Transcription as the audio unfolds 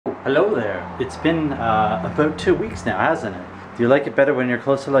Hello there. It's been about 2 weeks now, hasn't it? Do you like it better when you're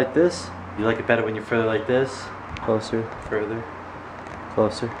closer like this? Do you like it better when you're further like this? Closer, further,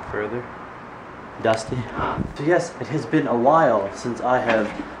 closer, further. Dusty. So yes, it has been a while since I have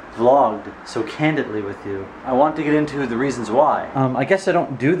vlogged so candidly with you. I want to get into the reasons why. I guess I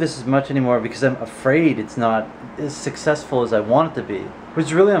don't do this as much anymore because I'm afraid it's not as successful as I want it to be. Which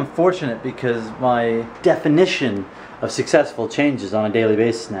is really unfortunate because my definition of successful changes on a daily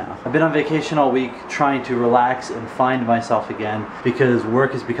basis now. I've been on vacation all week trying to relax and find myself again because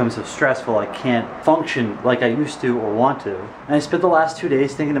work has become so stressful I can't function like I used to or want to. And I spent the last 2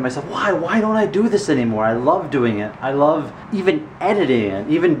 days thinking to myself, why don't I do this anymore? I love doing it. I love even editing it,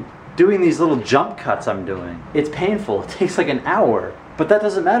 even doing these little jump cuts I'm doing. It's painful, it takes like an hour. But that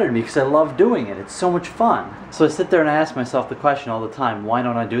doesn't matter to me because I love doing it. It's so much fun. So I sit there and I ask myself the question all the time, why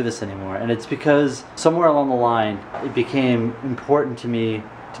don't I do this anymore? And it's because somewhere along the line, it became important to me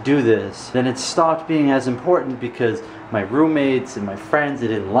to do this. Then it stopped being as important because my roommates and my friends, they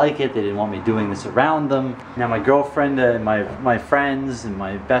didn't like it. They didn't want me doing this around them. Now my girlfriend and my friends and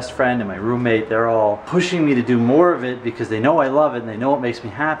my best friend and my roommate, they're all pushing me to do more of it because they know I love it and they know it makes me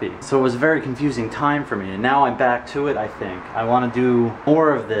happy. So it was a very confusing time for me, and now I'm back to it, I think. I want to do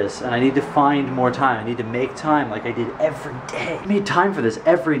more of this, and I need to find more time. I need to make time like I did every day. I made time for this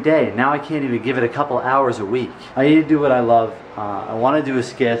every day. Now I can't even give it a couple hours a week. I need to do what I love. I want to do a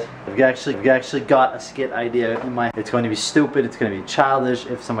skit. I've actually got a skit idea in my head. It's going to be stupid, it's going to be childish.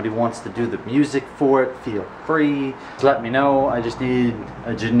 If somebody wants to do the music for it, feel free. Just let me know. I just need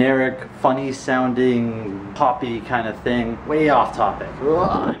a generic, funny sounding, poppy kind of thing. Way off topic.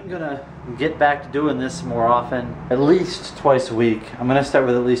 I'm gonna get back to doing this more often. At least twice a week. I'm gonna start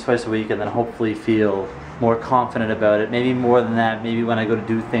with at least twice a week and then hopefully feel more confident about it. Maybe more than that. Maybe when I go to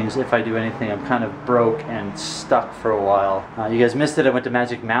do things, if I do anything, I'm kind of broke and stuck for a while. You guys missed it. I went to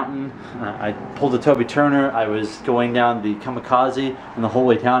Magic Mountain. I pulled a Toby Turner. I was going down the Kamikaze, and the whole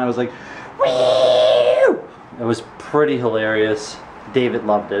way down I was like, whee! It was pretty hilarious. David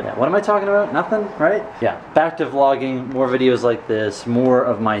loved it. What am I talking about? Nothing, right? Yeah, back to vlogging, more videos like this, more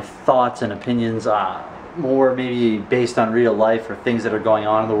of my thoughts and opinions, more maybe based on real life or things that are going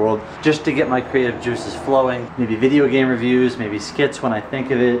on in the world, just to get my creative juices flowing. Maybe video game reviews, maybe skits when I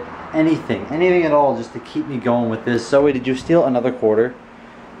think of it, anything at all just to keep me going with this. Zoe, did you steal another quarter?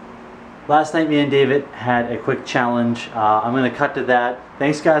 Last night me and David had a quick challenge. I'm going to cut to that.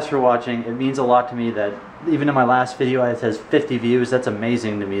 Thanks guys for watching. It means a lot to me that even in my last video it has 50 views. That's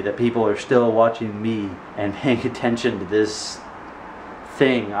amazing to me that people are still watching me and paying attention to this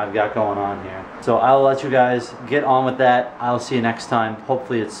thing I've got going on here. So I'll let you guys get on with that. I'll see you next time.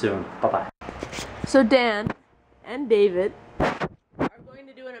 Hopefully it's soon. Bye-bye. So Dan and David are going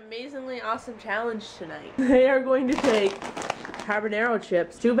to do an amazingly awesome challenge tonight. They are going to take habanero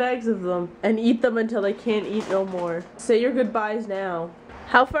chips, 2 bags of them, and eat them until they can't eat no more. Say your goodbyes now.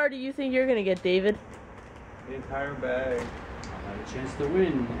 How far do you think you're gonna get, David? The entire bag. I have a chance to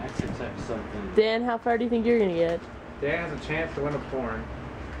win. XXX something. Dan, how far do you think you're gonna get? Dan has a chance to win a porno,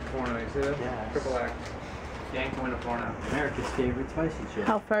 you see that? Yes. Triple X. Dan can win a porno. America's favorite spicy chip.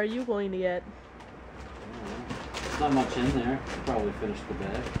 How far are you going to get? There's not much in there. Probably finish the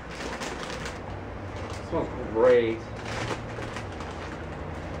bag. It smells great.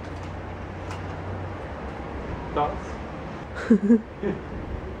 Thoughts? Can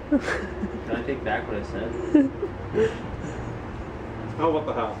I take back what I said? Oh, what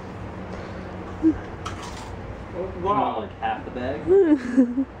the hell? Not like half the bag.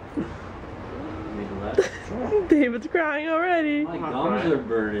 Maybe less. David's crying already. My gums are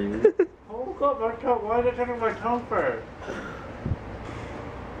burning. Oh god, my tongue. Why did I turn my tongue first?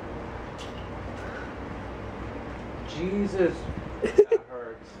 Jesus. That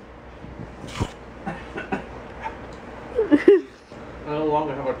hurts. I no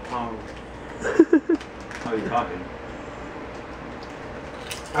longer have a tongue. How are you talking?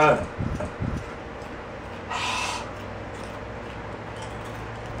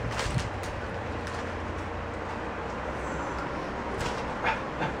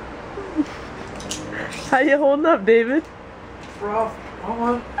 How you holding up, David? Rough.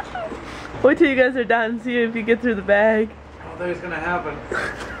 Mama. Wait till you guys are done and see if you get through the bag. I don't think it's gonna happen.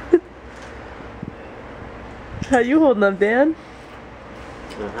 How you holding up, Dan?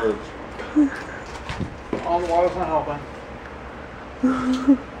 It hurts. All the water's not helping.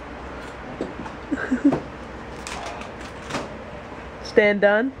 Stand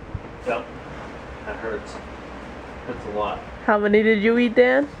done? Yep. That hurts. Hurts a lot. How many did you eat,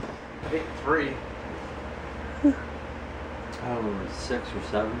 Dan? I ate 3. I don't know, 6 or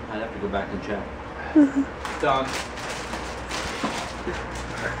 7. I'd have to go back and check. Done.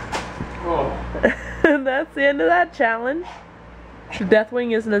 that's the end of that challenge. The death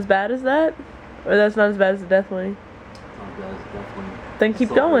wing isn't as bad as that? Or that's not as bad as the death wing? Not bad as the death wing. Then keep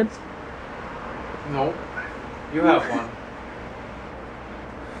going. Nope. You have one.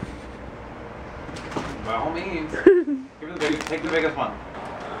 By all means. Take the biggest one.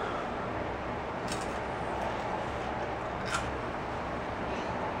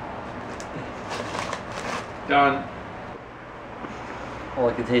 Done. All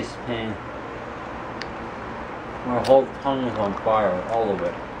I can taste is pain. My whole tongue is on fire, all of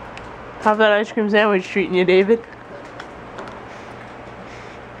it. How's that ice cream sandwich treating you, David?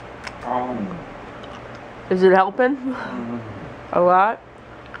 Is it helping? A lot?